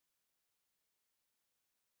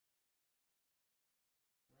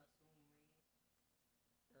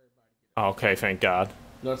Okay, thank God.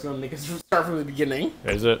 No, it's gonna make us start from the beginning.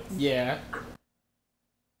 Is it? Yeah.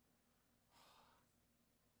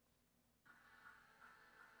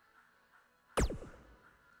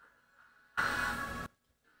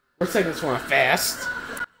 We're taking this one fast.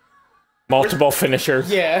 Multiple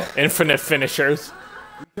finishers. Yeah. Infinite finishers.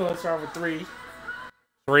 Let's start with 3.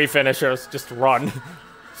 3 finishers. Just run.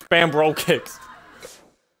 Spam bro kicks.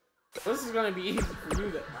 This is gonna be easy for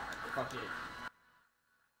you to... Fuck it.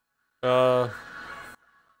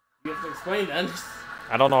 You have to explain then.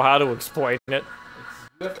 I don't know how to explain it.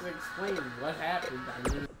 You have to explain what happened. I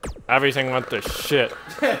mean... Everything went to shit.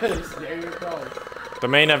 There you go. The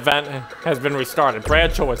main event has been restarted.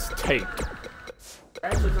 Brad Show is taped.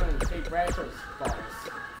 Brad Show's on the tape. Brad Show's false.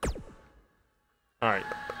 Alright.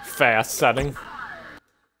 Fast setting.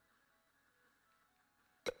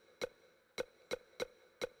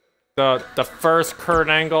 The first Kurt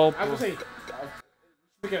Angle. I would say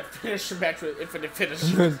we're gonna finish the match with infinite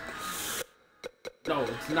finishes. No,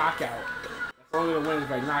 it's knockout. That's only the wins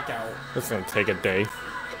by knockout. It's gonna take a day.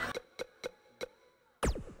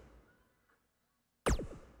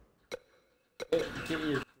 Get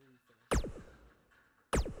your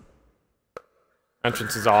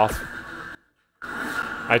Entrance is off.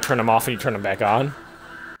 I turn them off and you turn them back on.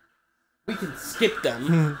 We can skip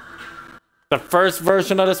them. The first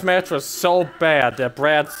version of this match was so bad that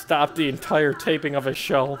Brad stopped the entire taping of his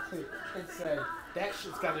show. It said, that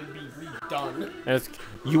shit's gotta be redone. And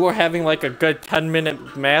you were having like a good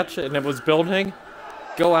 10-minute match and it was building.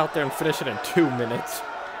 Go out there and finish it in 2 minutes.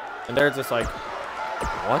 And they're just like,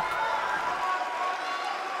 what?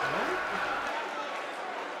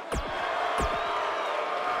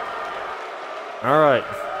 Alright,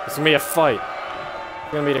 this is gonna be a fight.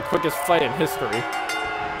 It's gonna be the quickest fight in history.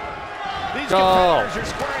 These Go! competitors are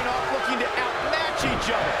squaring off looking to outmatch each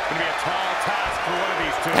other. It's gonna be a tall task for one of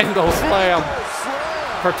these two. Angle slam!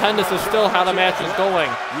 Pretend this is still how the match is going.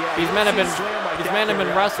 These men have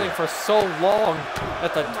been wrestling for so long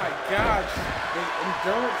that the... Oh my gosh. The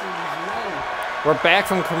endurance of these men. We're back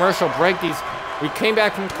from commercial break. We came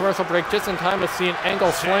back from commercial break just in time to see an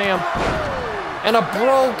angle slam. And a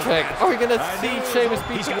bro kick. Are we gonna see Sheamus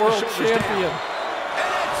beat the world champion?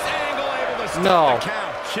 No.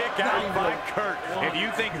 Kick out by Kurt. If you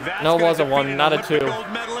think that's No, it wasn't one, not a 2. Gold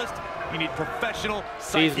medalist, you need professional.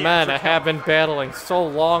 These men have been battling so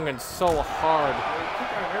long and so hard.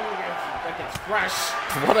 Like it's fresh.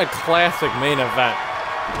 What a classic main event.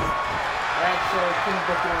 Brad Show couldn't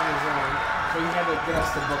book it on his own, so he had to get us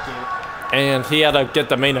to book it. And he had to get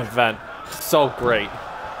the main event. So great.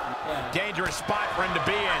 Yeah. Dangerous spot for him to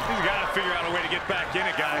be in. He's got to figure out a way to get back in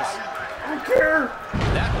it, guys. I don't care.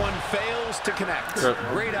 That one fails to connect.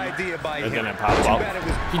 Great idea by him. Didn't pop up.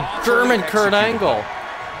 He German Kurt Angle.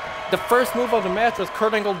 The first move of the match was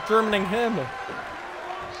Kurt Angle Germaning him.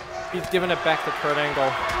 He's giving it back to Kurt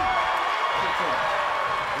Angle.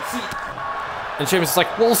 And Sheamus is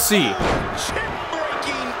like, we'll see.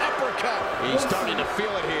 Chin-breaking uppercut. He's starting to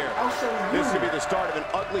feel it here. This could be the start of an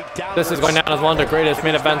ugly downward. This is going down as one of the greatest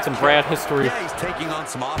main events in Brad history. Yeah, he's taking on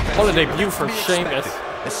some offense. What a debut for Sheamus.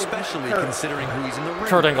 Especially considering who he's in the ring.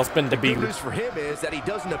 Kurt Angle's been The debuted. good news for him is that he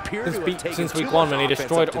doesn't appear to have taken Since too week 1 much when he offense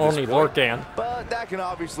destroyed up to this only point. Lorcan. But that can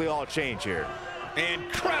obviously all change here.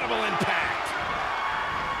 Incredible impact.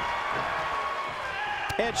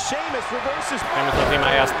 And Sheamus reverses. Sheamus looking at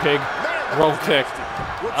my ass pig. Bro kick.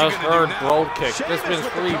 I just heard bro kick. There's been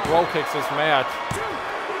 3 bro kicks this match.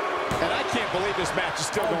 And I can't believe this match is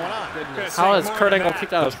still going on. How has Kurt Angle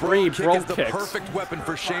kicked out of 3 bro is the kicks? perfect weapon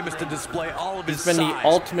for Sheamus to display all of his He's been the size,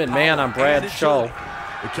 ultimate man on power, Brad's and show. agility.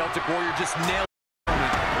 The Celtic Warrior just nailed it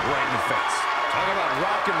right in the face. Talk about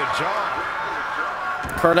rocking the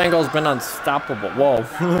jaw. Kurt Angle's been unstoppable. Whoa.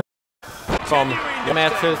 From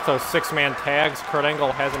matches to 6-man tags, Kurt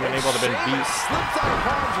Angle hasn't been able to be beat.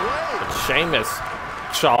 But Sheamus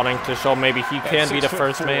shouting to show maybe he can be the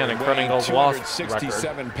first man, and Kurt Angle's lost record.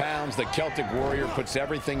 67 pounds, the Celtic Warrior puts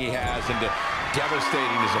everything he has into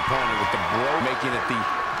devastating his opponent with the bro, making it the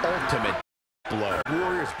ultimate blow.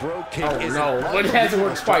 Warrior's bro kick is no, but it hasn't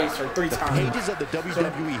worked twice or 3 the times. pages of the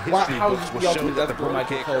WWE history how books is will the show ultimate that the death bro blow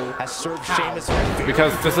kick Michael has served How? Sheamus very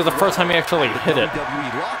Because this is the first time he actually hit it.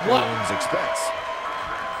 WWE locker room's expense.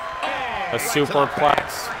 A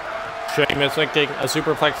superplex. Sheamus thinking a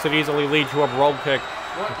superplex could easily lead to a bro kick.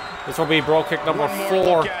 This will be bro kick number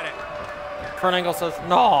 4. Kurt Angle says,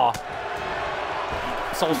 no.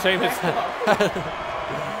 So Sheamus,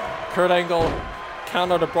 Kurt Angle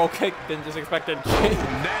countered the bro kick, then just expected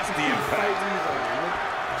Nasty impact.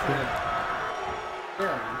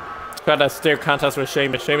 Got a stare contest with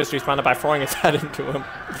Sheamus. Sheamus responded by throwing his head into him.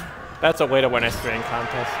 That's a way to win a staring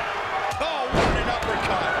contest.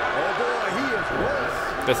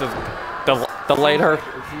 this is the later.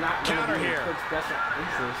 It's not going to be in Kurt's best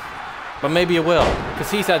interest. But maybe it will, because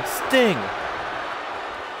he said Sting.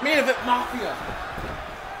 Main event Mafia.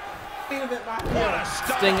 Main event Mafia.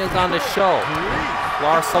 Sting is on the show.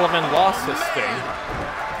 Lars Sullivan lost his Sting.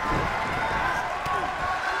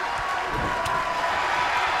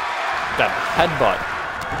 That headbutt.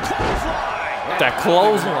 That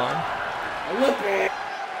clothesline.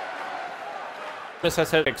 Miss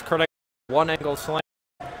has hit Kurt Angle 1 angle slam.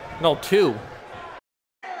 No, 2.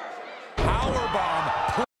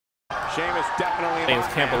 Powerbomb. Sheamus definitely. James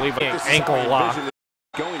can't believe it. Ankle lock.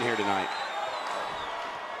 Going here tonight.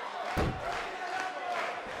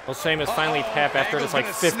 Well, Sheamus finally tapped after this like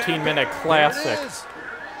 15-minute classic.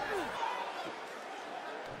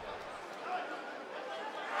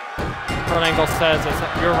 Kurt Angle says,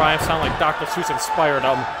 "Your rhymes sound like Dr. Seuss inspired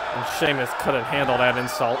him," and Sheamus couldn't handle that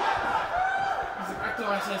insult. I thought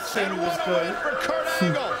I said Sheamus was good. Kurt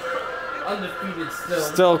Angle. Undefeated still.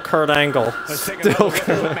 Still Kurt Angle. Still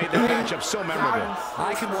Kurt. Made the matchup so memorable.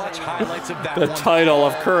 I can watch highlights of that. The title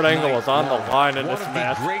of Kurt Angle is on the line in this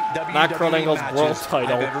match. Not Kurt Angle's world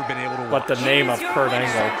title, but the name of Kurt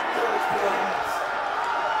Angle.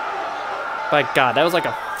 My God, that was like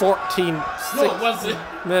a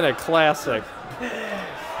 14-minute classic.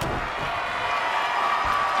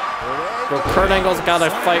 But Kurt Angle's got to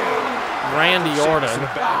fight Randy Orton.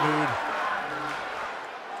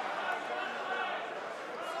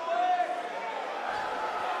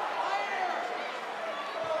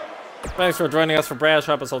 Thanks for joining us for Brads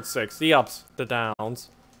Show episode 6. The ups, the downs.